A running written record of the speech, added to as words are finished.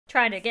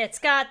Trying to get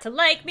Scott to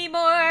like me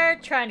more.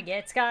 Trying to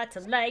get Scott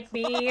to like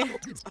me.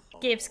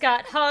 Give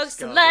Scott hugs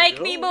to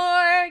like me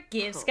more.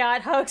 Give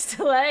Scott hugs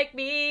to like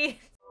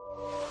me.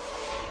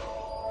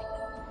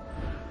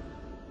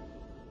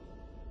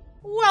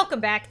 Welcome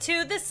back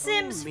to The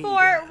Sims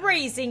 4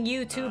 Raising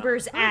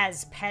YouTubers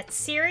as Pets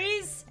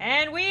series.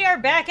 And we are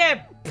back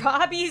at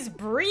Bobby's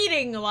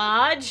breeding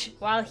lodge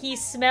while he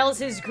smells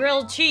his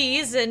grilled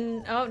cheese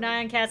and... oh,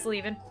 Nyan Cat's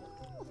leaving.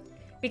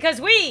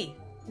 Because we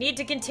need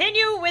to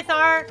continue with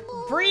our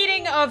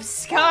breeding of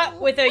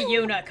Scott with a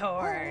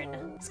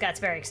unicorn. Scott's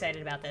very excited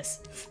about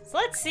this. So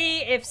let's see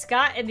if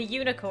Scott and the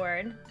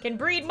unicorn can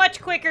breed much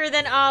quicker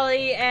than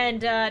Ollie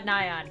and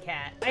Nyan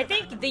Cat. I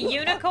think the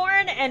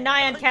unicorn and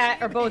Nyan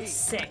Cat are both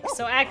sick,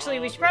 so actually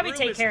we should probably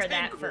take care of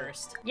that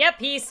first. Yep,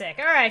 he's sick.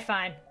 All right,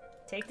 fine.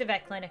 Take the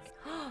vet clinic.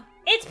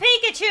 It's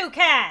Pikachu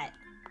Cat!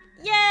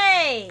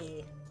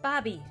 Yay!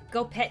 Bobby,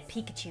 go pet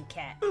Pikachu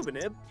Cat. Ooh,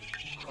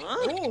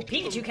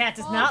 Pikachu Cat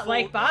does not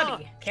like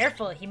Bobby.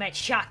 Careful, he might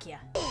shock you.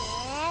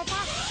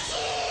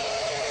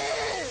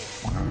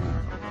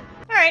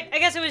 Alright, I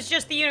guess it was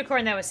just the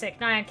unicorn that was sick.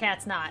 Nyan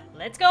Cat's not.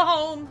 Let's go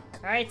home.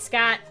 Alright,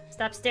 Scott,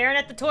 stop staring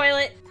at the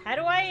toilet. How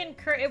do I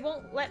encourage... it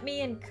won't let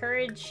me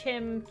encourage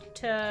him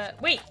to...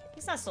 wait,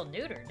 he's not still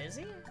neutered, is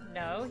he?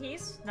 No,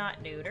 he's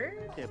not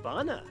neutered.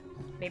 Ibana.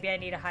 Maybe I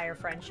need a higher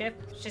friendship.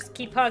 Just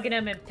keep hugging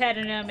him and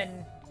petting him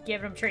and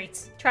giving him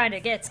treats. Trying to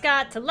get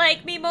Scott to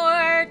like me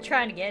more.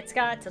 Trying to get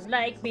Scott to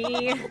like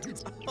me.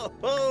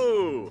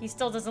 He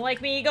still doesn't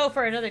like me. Go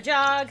for another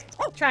jog.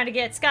 Trying to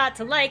get Scott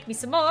to like me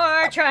some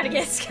more. Trying to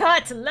get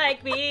Scott to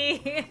like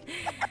me.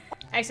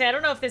 Actually, I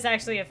don't know if this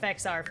actually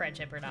affects our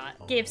friendship or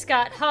not. Give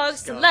Scott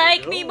hugs to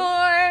like me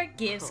more.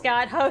 Give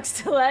Scott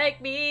hugs to like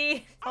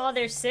me. Oh,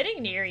 they're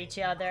sitting near each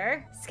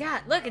other.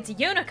 Scott, look, it's a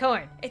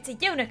unicorn. It's a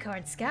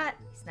unicorn, Scott.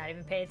 He's not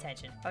even paying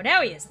attention. Oh,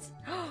 now he is.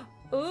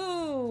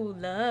 Ooh,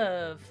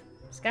 love.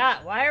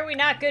 Scott, why are we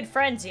not good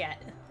friends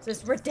yet?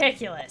 This is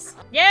ridiculous.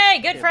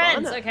 Yay, good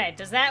friends. Okay,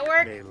 does that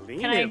work?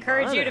 Can I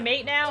encourage you to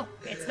mate now?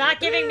 It's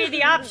not giving me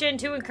the option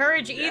to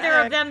encourage either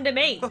of them to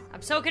mate.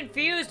 I'm so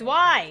confused.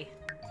 Why?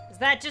 Is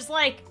that just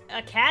like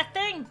a cat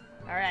thing?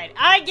 All right,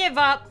 I give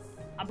up.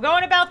 I'm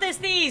going about this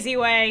the easy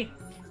way.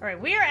 All right,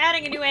 we are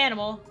adding a new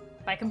animal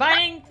by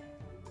combining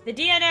the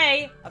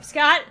DNA of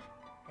Scott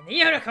and the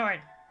unicorn.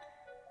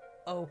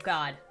 Oh,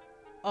 God.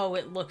 Oh,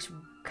 it looks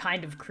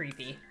kind of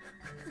creepy.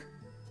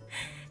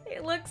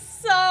 It looks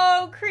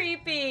so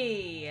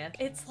creepy.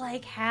 It's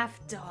like half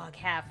dog,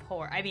 half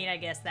horse. I mean, I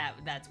guess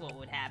that's what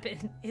would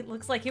happen. It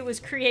looks like it was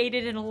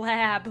created in a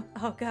lab.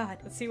 Oh God,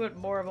 let's see what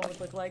more of them would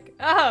look like.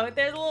 Oh,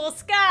 there's a little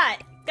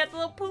Scott. Got the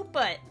little poop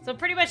butt. So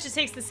pretty much just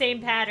takes the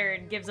same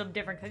pattern, gives them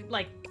different,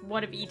 like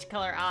one of each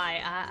color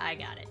eye. I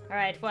got it. All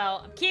right,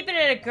 well, I'm keeping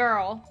it a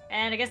girl.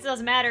 And I guess it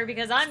doesn't matter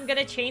because I'm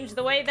gonna change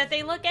the way that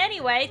they look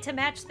anyway to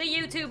match the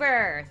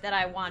YouTuber that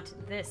I want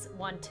this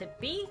one to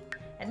be.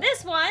 And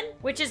this one,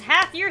 which is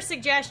half your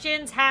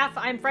suggestions, half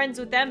I'm friends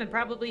with them and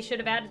probably should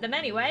have added them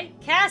anyway.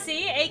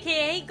 Cassie,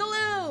 aka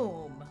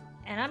Gloom.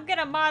 And I'm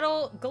gonna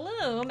model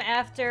Gloom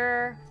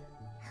after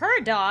her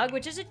dog,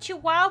 which is a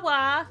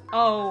Chihuahua.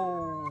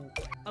 Oh,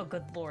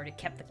 good Lord, it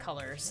kept the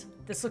colors.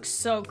 This looks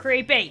so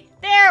creepy.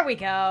 There we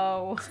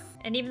go.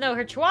 And even though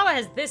her Chihuahua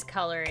has this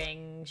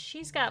coloring,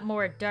 she's got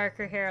more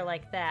darker hair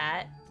like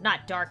that.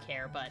 Not dark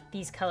hair, but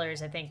these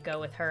colors I think go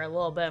with her a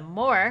little bit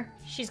more.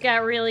 She's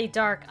got really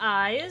dark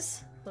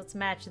eyes. Let's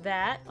match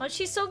that. Oh,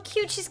 she's so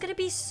cute. She's gonna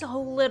be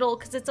so little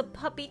because it's a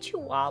puppy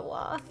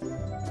Chihuahua.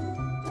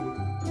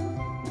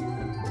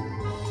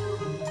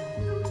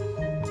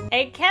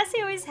 And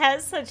Cassie always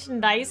has such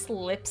nice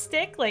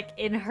lipstick, like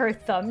in her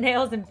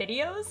thumbnails and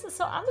videos.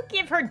 So I'm gonna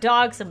give her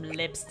dog some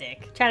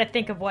lipstick. Trying to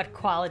think of what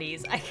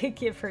qualities I could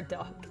give her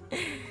dog.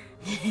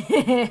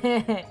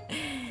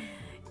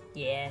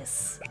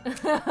 Yes.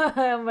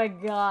 Oh my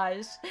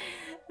gosh.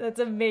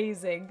 That's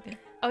amazing.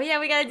 Oh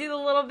yeah, we gotta do the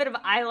little bit of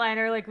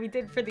eyeliner like we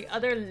did for the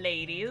other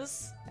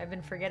ladies. I've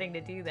been forgetting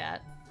to do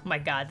that. Oh my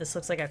God, this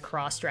looks like a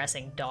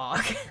cross-dressing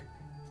dog.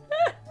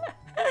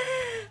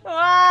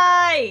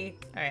 Why?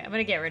 All right, I'm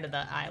gonna get rid of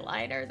the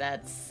eyeliner.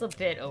 That's a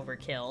bit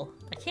overkill.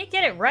 I can't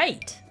get it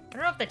right. I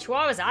don't know if the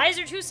Chihuahua's eyes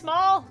are too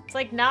small. It's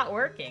like not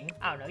working.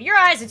 I don't know, your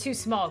eyes are too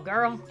small,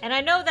 girl. And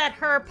I know that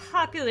her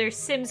popular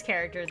Sims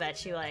character that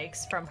she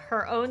likes from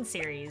her own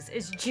series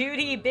is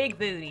Judy Big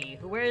Booty,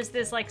 who wears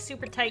this like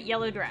super tight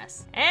yellow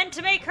dress. And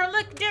to make her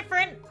look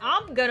different,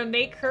 I'm gonna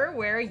make her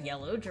wear a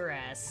yellow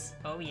dress.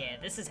 Oh yeah,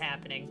 this is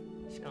happening.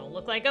 She's gonna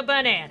look like a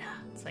banana.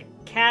 It's like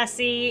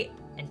Cassie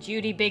and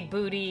Judy Big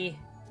Booty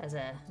as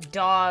a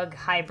dog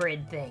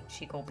hybrid thing.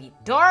 She gonna be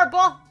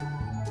adorable.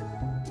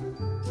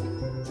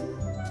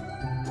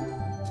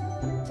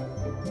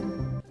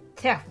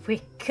 There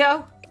we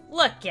go.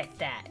 Look at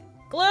that.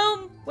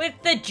 Gloom with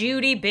the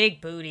Judy Big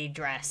Booty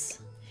dress.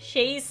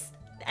 She's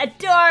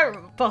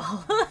adorable.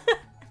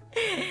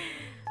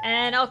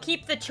 And I'll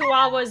keep the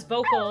Chihuahua's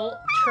vocal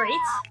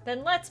traits.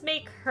 Then let's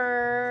make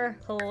her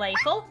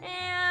playful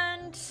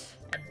and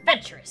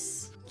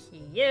adventurous.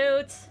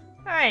 Cute.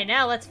 Alright,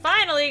 now let's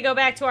finally go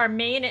back to our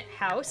main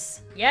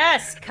house.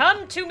 Yes,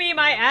 come to me,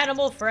 my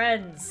animal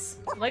friends.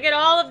 Look at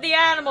all of the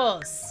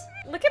animals.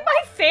 Look at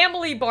my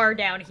family bar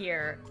down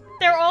here.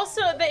 They're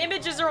also, the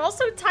images are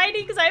also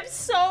tiny because I have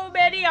so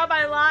many on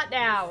my lot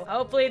now.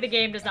 Hopefully the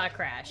game does not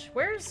crash.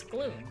 Where's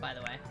Gloom, by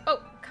the way?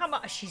 Oh, come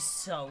on. She's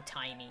so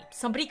tiny.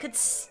 Somebody could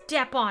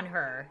step on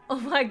her. Oh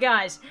my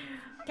gosh.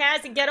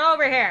 Cassie, get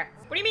over here.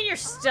 What do you mean you're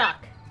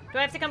stuck? Do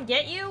I have to come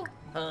get you?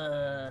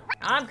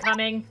 I'm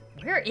coming.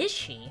 Where is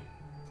she?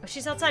 Oh,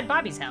 she's outside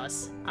Bobby's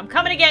house. I'm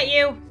coming to get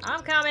you.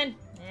 I'm coming.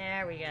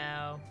 There we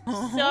go.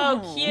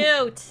 So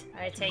cute.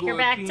 All right, take her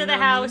back to the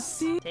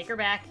house. Take her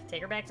back.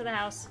 Take her back to the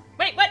house.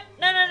 Wait, what?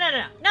 No, no, no,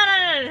 no, no,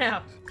 no, no, no,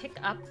 no. Pick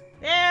up.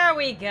 There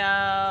we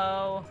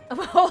go. I'm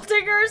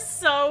holding her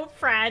so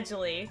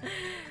fragilely.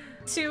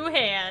 2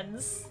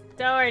 hands.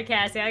 Don't worry,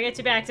 Cassie. I'll get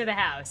you back to the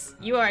house.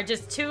 You are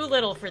just too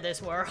little for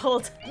this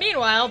world.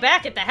 Meanwhile,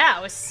 back at the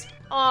house.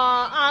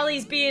 Aw,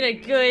 Ollie's being a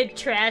good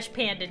trash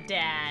panda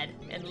dad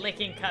and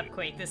licking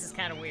Cupquake. This is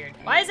kind of weird.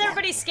 Why is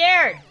everybody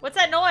scared? What's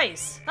that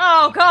noise?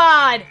 Oh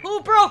God,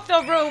 who broke the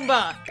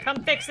Roomba?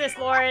 Come fix this,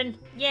 Lauren.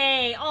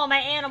 Yay, all my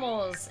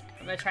animals.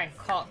 I'm gonna try and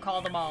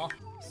call them all.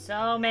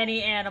 So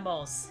many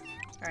animals.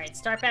 All right,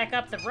 start back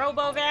up the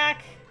RoboVac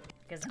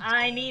because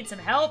I need some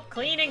help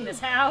cleaning this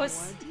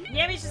house.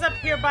 Yammy's just up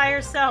here by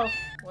herself.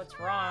 What's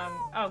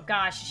wrong? Oh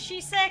gosh, is she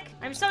sick?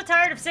 I'm so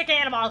tired of sick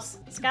animals.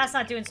 Scott's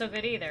not doing so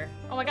good either.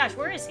 Oh my gosh,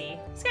 where is he?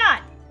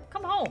 Scott,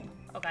 come home.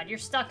 Oh God, you're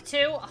stuck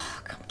too?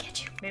 Oh, come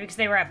get you. Maybe because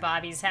they were at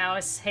Bobby's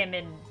house. Him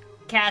and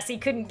Cassie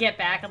couldn't get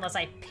back unless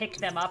I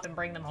picked them up and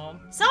bring them home.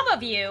 Some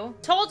of you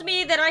told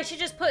me that I should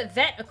just put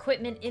vet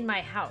equipment in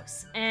my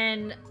house.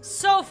 And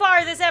so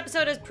far this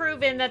episode has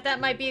proven that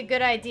that might be a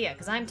good idea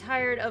because I'm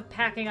tired of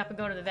packing up and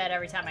going to the vet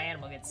every time my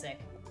animal gets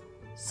sick.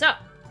 So,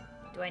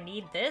 do I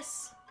need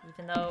this?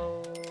 Even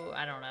though,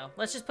 I don't know.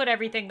 Let's just put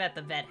everything that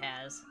the vet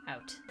has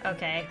out.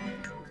 Okay,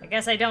 I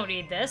guess I don't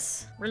need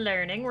this. We're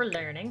learning, we're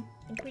learning.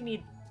 I think we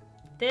need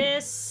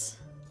this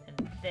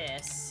and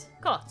this.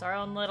 Cool, it's our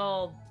own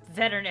little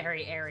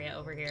veterinary area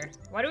over here.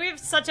 Why do we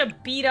have such a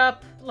beat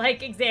up,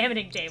 like,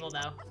 examining table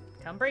though?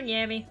 Come bring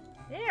Yammy.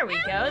 There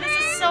we go, this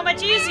is so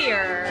much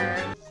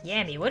easier.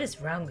 Yammy, what is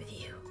wrong with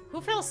you?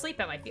 Who fell asleep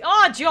at my feet?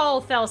 Oh,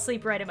 Joel fell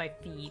asleep right at my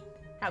feet.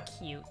 How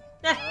cute.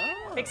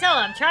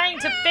 Vixella, I'm trying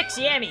to fix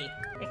Yammy.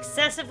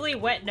 Excessively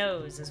wet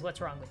nose is what's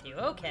wrong with you.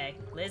 Okay.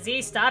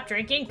 Lizzie, stop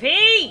drinking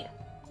pee!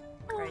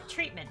 Alright,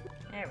 treatment.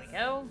 There we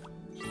go.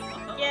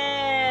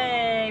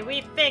 Yay!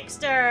 We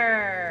fixed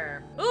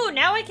her! Ooh,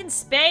 now I can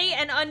spay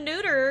and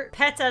unneuter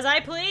pets as I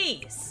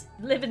please.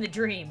 Living the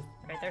dream.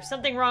 Alright, there's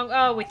something wrong.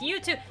 Oh, with you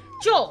two.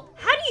 Joel,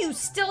 how do you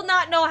still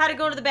not know how to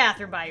go to the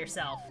bathroom by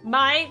yourself?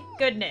 My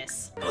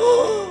goodness.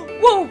 Whoa,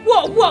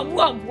 whoa, whoa,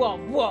 whoa, whoa,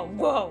 whoa,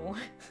 whoa.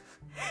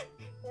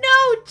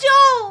 No,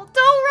 Joel!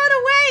 Don't run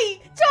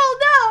away! Joel,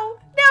 no!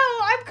 No!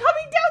 I'm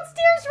coming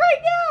downstairs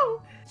right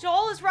now!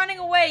 Joel is running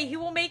away. He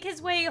will make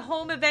his way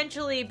home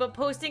eventually, but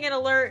posting an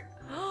alert.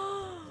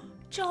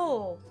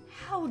 Joel,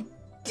 how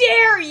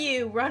dare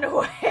you run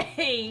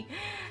away?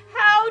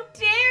 How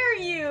dare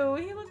you?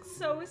 He looks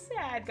so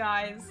sad,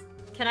 guys.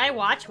 Can I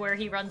watch where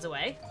he runs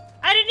away?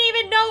 I didn't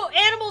even know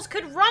animals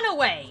could run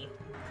away.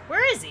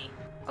 Where is he?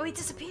 Oh, he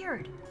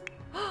disappeared.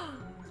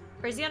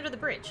 Or is he under the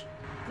bridge?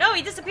 No,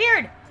 he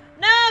disappeared.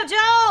 No,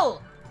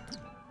 Joel!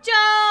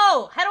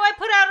 Joel! How do I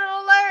put out an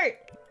alert?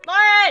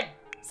 Lauren!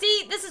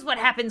 See, this is what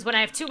happens when I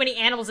have too many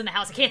animals in the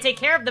house. I can't take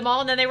care of them all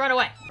and then they run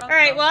away.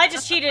 Alright, well I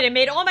just cheated and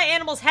made all my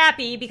animals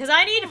happy because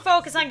I need to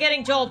focus on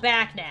getting Joel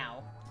back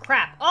now.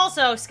 Crap.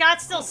 Also,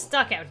 Scott's still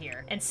stuck out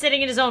here and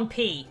sitting in his own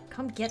pee.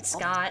 Come get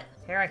Scott.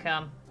 Here I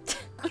come.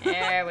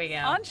 There we go.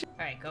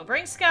 Alright, go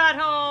bring Scott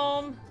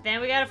home.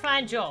 Then we gotta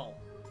find Joel.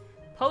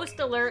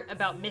 Post alert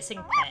about missing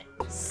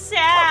pet.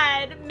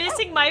 Sad!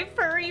 Missing my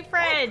furry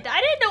friend.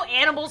 I didn't know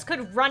animals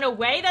could run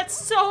away. That's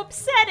so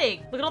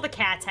upsetting. Look at all the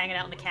cats hanging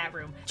out in the cat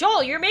room.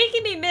 Joel, you're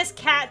making me miss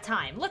cat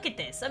time. Look at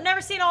this. I've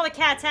never seen all the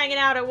cats hanging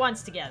out at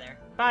once together.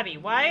 Bobby,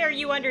 why are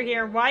you under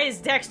here? Why is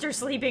Dexter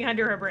sleeping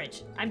under a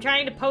bridge? I'm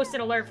trying to post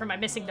an alert for my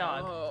missing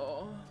dog.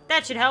 Oh.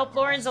 That should help.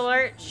 Lauren's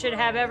alert should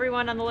have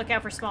everyone on the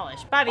lookout for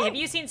Smallish. Bobby, have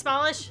you seen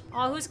Smallish?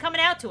 Oh, who's coming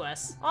out to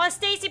us? Oh,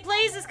 Stacy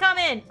Plays is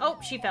coming. Oh,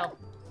 she fell.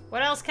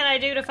 What else can I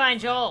do to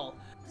find Joel?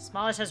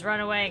 Smallish has run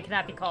away and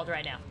cannot be called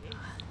right now.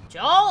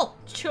 Joel!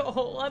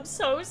 Joel, I'm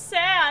so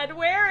sad.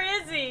 Where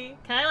is he?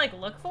 Can I, like,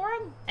 look for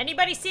him?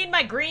 Anybody seen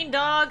my green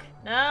dog?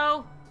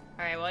 No?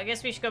 Alright, well, I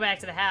guess we should go back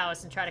to the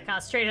house and try to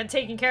concentrate on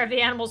taking care of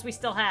the animals we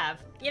still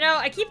have. You know,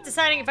 I keep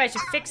deciding if I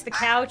should fix the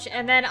couch,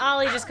 and then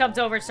Ollie just comes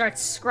over and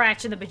starts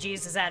scratching the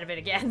bejesus out of it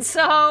again,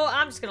 so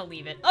I'm just gonna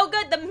leave it. Oh,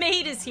 good, the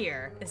maid is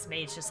here. This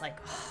maid's just like,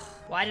 oh,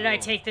 why did I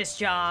take this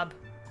job?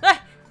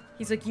 Ah!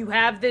 He's like, you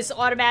have this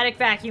automatic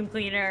vacuum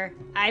cleaner.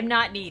 I'm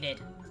not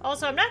needed.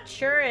 Also, I'm not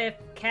sure if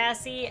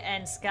Cassie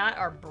and Scott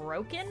are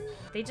broken.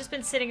 They've just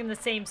been sitting in the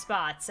same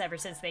spots ever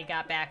since they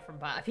got back from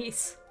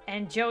Bobby's.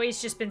 And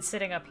Joey's just been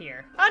sitting up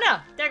here. Oh no,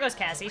 there goes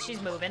Cassie.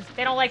 She's moving.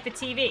 They don't like the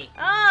TV.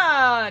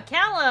 Oh,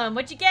 Callum,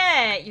 what'd you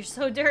get? You're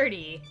so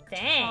dirty.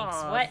 Thanks.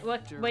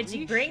 What'd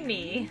you bring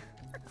me?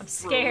 I'm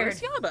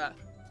scared.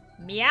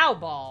 Meow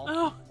ball.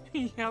 Oh,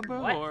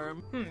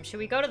 Yabba. Should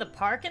we go to the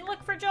park and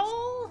look for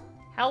Joel?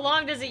 How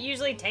long does it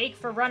usually take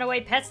for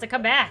runaway pets to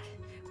come back?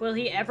 Will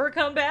he ever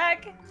come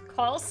back?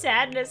 Call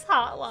sadness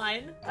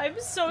hotline. I'm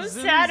so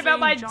sad about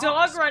my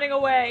dog running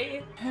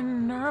away.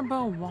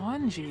 Penerba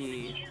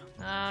Wanji.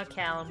 Oh,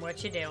 Callum,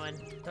 what you doing?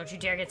 Don't you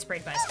dare get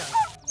sprayed by a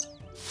skunk.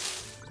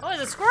 Oh,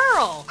 there's a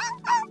squirrel!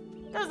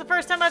 That was the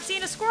first time I've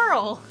seen a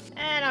squirrel.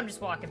 And I'm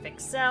just walking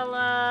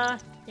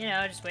Vixella. You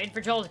know, just waiting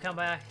for Joel to come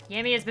back.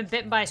 Yami has been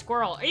bitten by a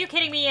squirrel. Are you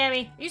kidding me,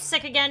 Yami? Are you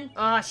sick again?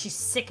 Oh, she's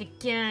sick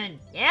again.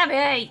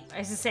 Yami! I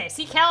was gonna say, I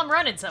see Callum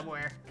running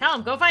somewhere.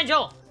 Callum, go find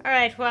Joel. All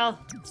right, well,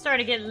 it's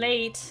starting to get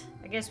late.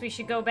 I guess we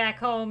should go back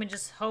home and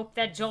just hope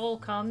that Joel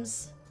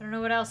comes. I don't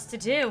know what else to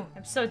do.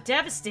 I'm so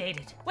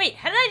devastated. Wait,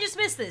 how did I just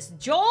miss this?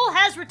 Joel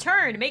has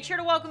returned. Make sure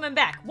to welcome him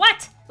back.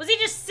 What? Was he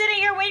just sitting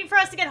here waiting for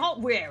us to get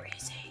home? Where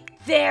is he?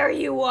 There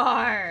you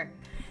are.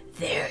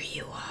 There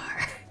you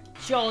are.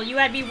 Joel, you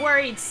had me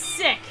worried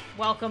sick.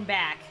 Welcome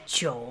back,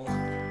 Joel.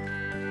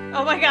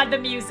 Oh my god, the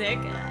music.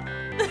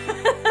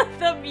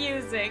 The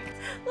music.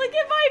 Look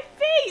at my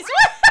face.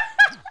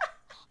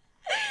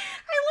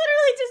 I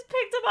literally just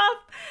picked him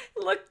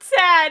up, looked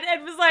sad,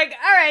 and was like,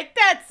 all right,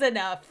 that's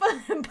enough.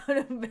 Put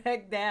him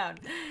back down.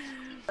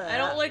 I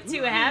don't look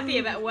too happy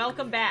about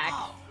welcome back.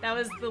 That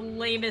was the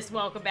lamest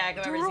welcome back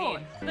I've ever seen.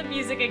 The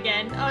music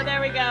again. Oh, there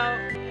we go.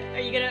 Are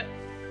you gonna...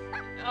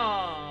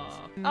 Oh.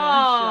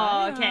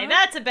 Oh, okay,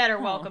 that's a better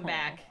welcome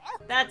back.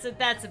 That's a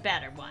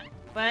better one.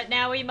 But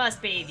now we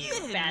must bathe you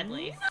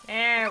badly.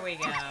 There we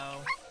go.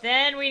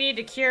 Then we need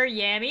to cure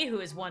Yami, who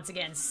is once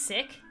again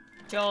sick.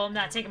 Joel, I'm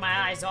not taking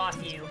my eyes off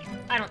you.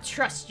 I don't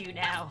trust you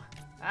now.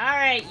 All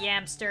right,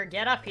 Yamster,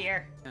 get up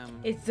here.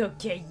 It's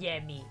okay,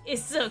 Yami.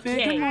 It's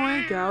okay.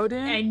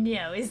 I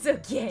know, it's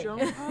okay.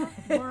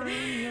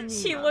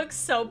 She looks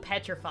so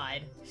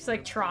petrified. She's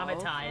like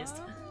traumatized.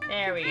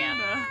 There we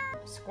go.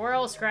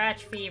 Squirrel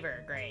scratch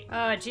fever, great.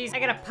 Oh, geez, I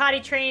gotta potty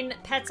train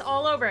pets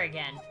all over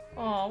again.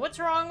 Oh, what's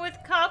wrong with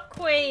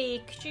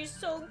Cupquake? She's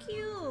so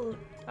cute.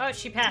 Oh,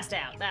 she passed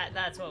out.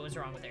 That's what was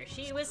wrong with her.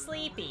 She was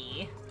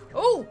sleepy.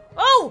 Oh,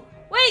 oh,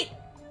 wait!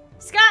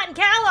 Scott and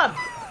Callum!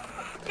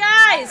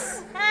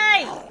 Guys!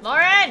 Hey!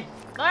 Lauren!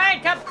 Lauren,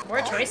 come!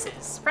 More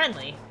choices.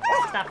 Friendly.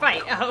 Stop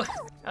fight.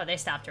 Oh, they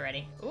stopped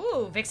already.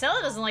 Ooh,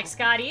 Vixella doesn't like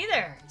Scott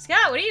either.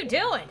 Scott, what are you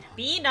doing?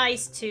 Be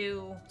nice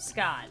to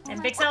Scott.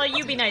 And Vixella,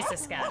 you be nice to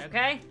Scott,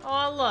 okay?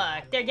 Oh,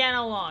 look. They're getting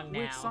along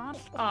now.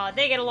 Oh,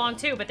 they get along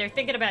too, but they're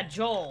thinking about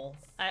Joel.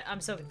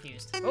 I'm so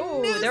confused.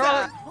 Ooh,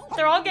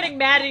 they're all getting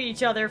mad at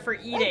each other for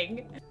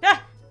eating.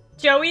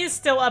 Joey is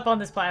still up on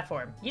this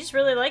platform. You just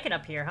really like it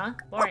up here, huh?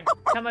 Lauren,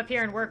 come up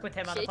here and work with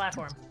him on the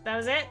platform. That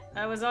was it?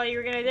 That was all you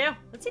were gonna do?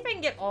 Let's see if I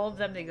can get all of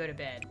them to go to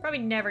bed. Probably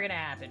never gonna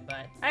happen,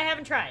 but I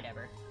haven't tried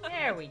ever.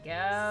 There we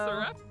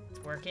go. It's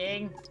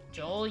working.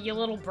 Joel, you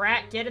little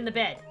brat, get in the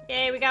bed.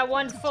 Yay, we got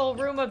one full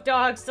room of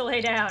dogs to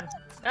lay down.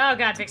 Oh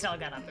god, Vixella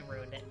got up and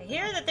ruined it. I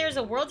hear that there's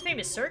a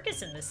world-famous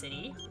circus in the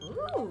city.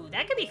 Ooh,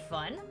 that could be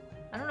fun.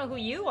 I don't know who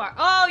you are.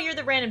 Oh, you're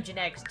the random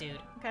genetics dude.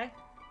 Okay.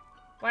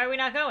 Why are we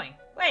not going?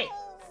 Wait.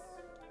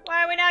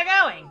 Why are we not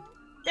going?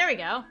 There we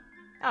go.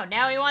 Oh,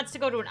 now he wants to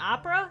go to an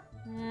opera?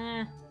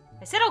 I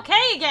said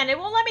okay again. It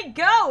won't let me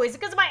go. Is it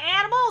because of my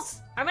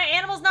animals? Are my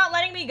animals not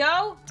letting me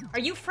go? Are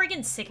you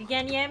friggin' sick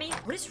again, Yami?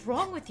 What is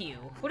wrong with you?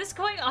 What is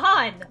going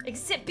on?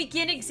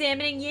 Begin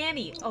examining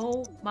Yami.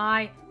 Oh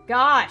my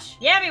gosh.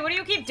 Yami, what do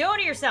you keep doing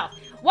to yourself?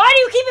 Why do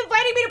you keep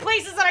inviting me to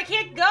places that I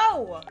can't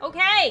go?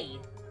 Okay.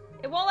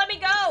 It won't let me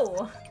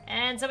go.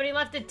 And somebody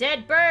left a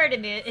dead bird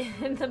in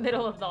the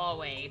middle of the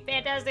hallway.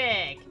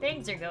 Fantastic.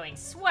 Things are going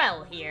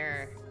swell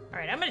here. All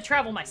right, I'm gonna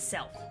travel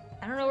myself.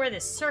 I don't know where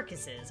this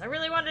circus is. I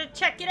really wanted to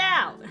check it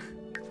out.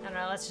 I don't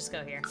know, let's just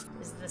go here.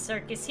 Is the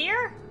circus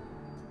here?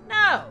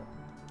 No.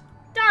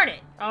 Darn it.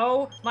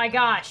 Oh my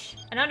gosh.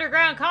 An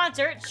underground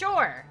concert?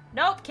 Sure.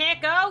 Nope,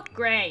 can't go?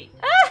 Great.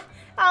 Ah!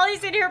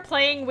 Ollie's in here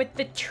playing with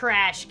the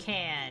trash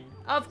can.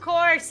 Of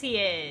course he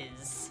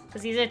is.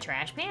 Because he's a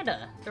trash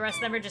panda. The rest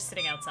of them are just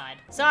sitting outside.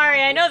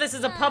 Sorry, I know this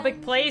is a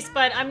public place,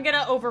 but I'm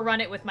gonna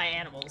overrun it with my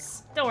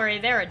animals. Don't worry,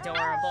 they're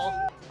adorable.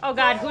 Oh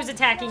god, who's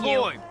attacking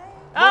you?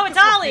 Oh, it's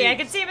Ollie! I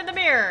can see him in the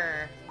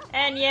mirror.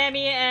 And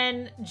Yami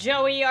and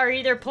Joey are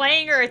either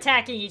playing or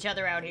attacking each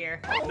other out here.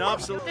 No,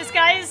 this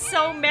guy is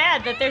so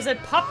mad that there's a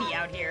puppy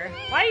out here.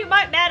 Why are you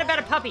mad about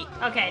a puppy?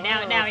 Okay,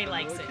 now he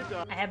likes it.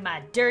 I have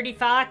my dirty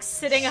fox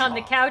sitting on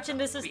the couch in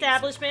this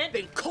establishment.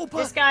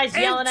 This guy's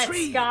yelling at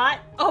Scott.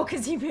 Oh,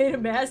 because he made a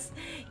mess?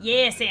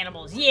 Yes,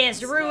 animals.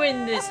 Yes,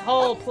 ruin this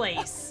whole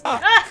place.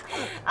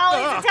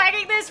 Ollie's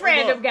attacking this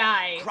random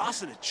guy.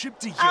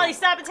 Ollie,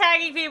 stop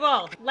attacking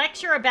people.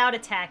 Lecture about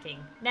attacking.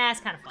 Nah, it's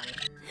kind of funny.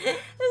 This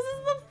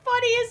is the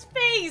funniest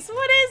face.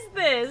 What is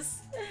this?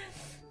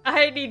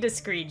 I need to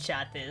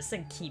screenshot this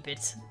and keep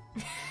it.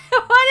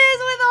 What is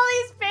with all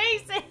these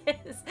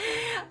faces?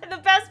 And the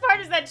best part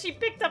is that she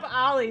picked up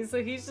Ollie,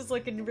 so he's just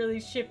looking really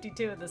shifty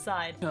too at the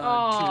side.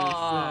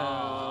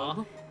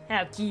 Oh,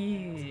 how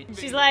cute.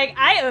 She's like,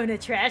 I own a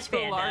trash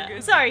panda.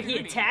 I'm sorry he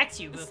attacked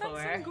you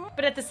before,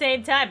 but at the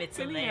same time, it's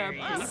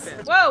hilarious.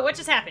 Whoa, what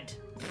just happened?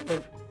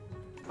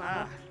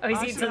 Oh,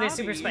 he's eating something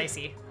super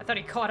spicy. I thought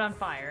he caught on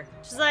fire.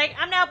 She's like,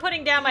 I'm now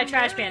putting down my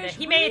trash panda.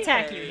 He may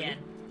attack you again.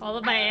 All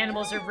of my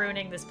animals are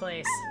ruining this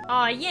place.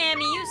 Aw,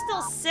 Yammy, you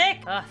still sick?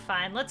 Ugh,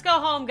 fine. Let's go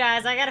home,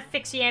 guys. I gotta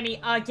fix Yammy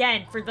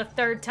again for the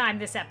 3rd time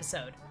this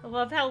episode. I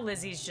love how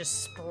Lizzie's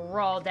just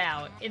sprawled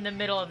out in the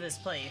middle of this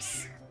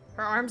place.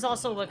 Her arms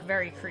also look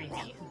very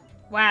creepy.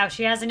 Wow,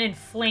 she has an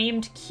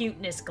inflamed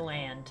cuteness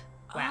gland.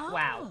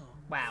 Wow.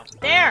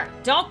 There!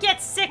 Don't get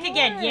sick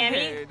again,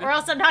 Yammy! Or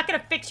else I'm not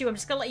gonna fix you. I'm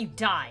just gonna let you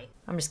die.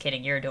 I'm just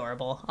kidding. You're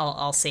adorable.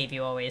 I'll save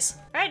you always.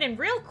 All right, and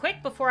real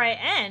quick before I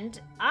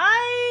end,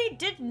 I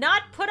did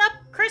not put up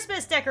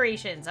Christmas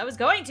decorations. I was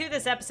going to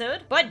this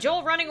episode, but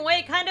Joel running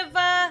away kind of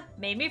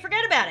made me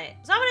forget about it.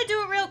 So I'm gonna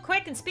do it real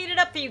quick and speed it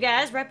up for you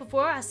guys right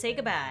before I say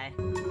goodbye.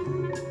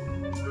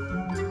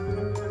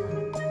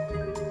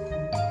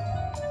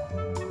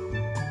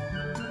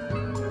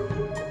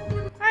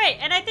 Alright,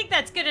 and I think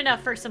that's good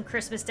enough for some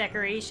Christmas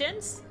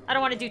decorations. I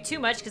don't want to do too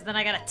much because then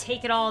I gotta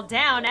take it all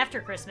down after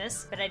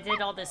Christmas. But I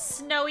did all this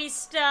snowy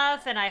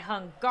stuff, and I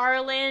hung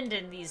garland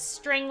and these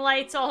string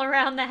lights all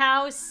around the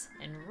house,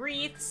 and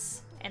wreaths.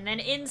 And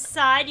then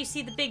inside, you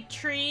see the big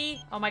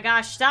tree. Oh my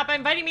gosh, stop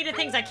inviting me to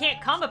things I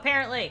can't come,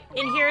 apparently.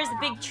 In here is the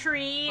big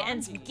tree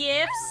and some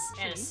gifts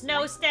and a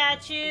snow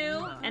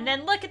statue. And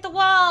then look at the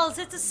walls.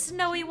 It's a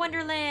snowy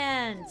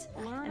wonderland.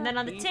 And then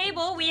on the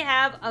table, we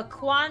have a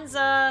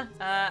Kwanzaa,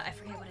 I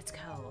forget what it's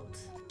called.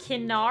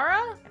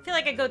 Kinara? I feel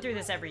like I go through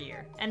this every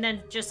year. And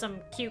then just some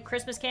cute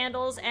Christmas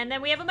candles. And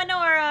then we have a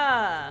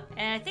menorah.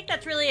 And I think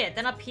that's really it.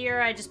 Then up here,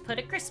 I just put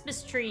a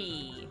Christmas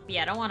tree. But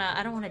yeah, I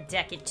don't wanna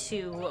deck it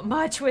too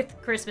much with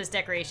Christmas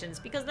decorations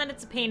because then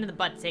it's a pain in the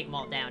butt to take them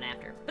all down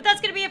after. But that's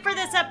gonna be it for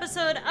this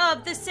episode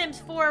of the Sims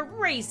 4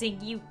 Raising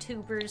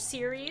YouTubers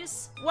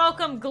series.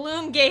 Welcome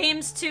Gloom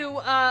Games to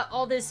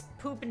all this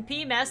poop and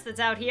pee mess that's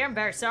out here. I'm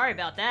very sorry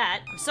about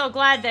that. I'm so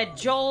glad that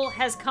Joel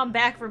has come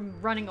back from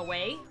running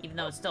away, even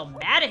though I'm still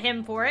mad at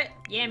him for it.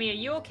 Yammy, are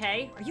you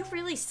okay? Are you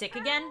really sick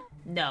again?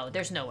 No,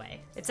 there's no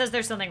way. It says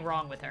there's something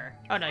wrong with her.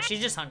 Oh no,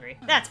 she's just hungry.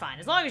 That's fine,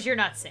 as long as you're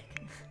not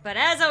sick. But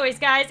as always,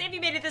 guys, if you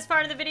made it this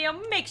far in the video,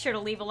 make sure to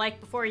leave a like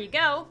before you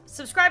go.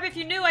 Subscribe if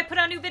you're new. I put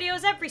out new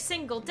videos every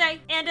single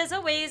day. And as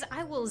always,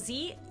 I will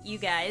see you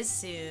guys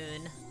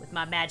soon with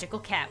my magical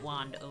cat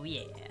wand. Oh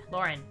yeah.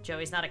 Lauren,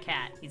 Joey's not a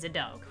cat. He's a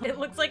dog. It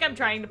looks like I'm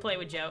trying to play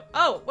with Joe.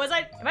 Oh, am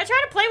I trying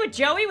to play with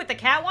Joey with the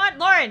cat wand?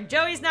 Lauren,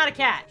 Joey's not a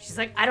cat. She's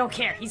like, I don't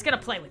care. He's gonna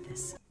play with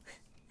this.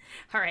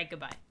 All right,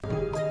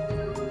 goodbye.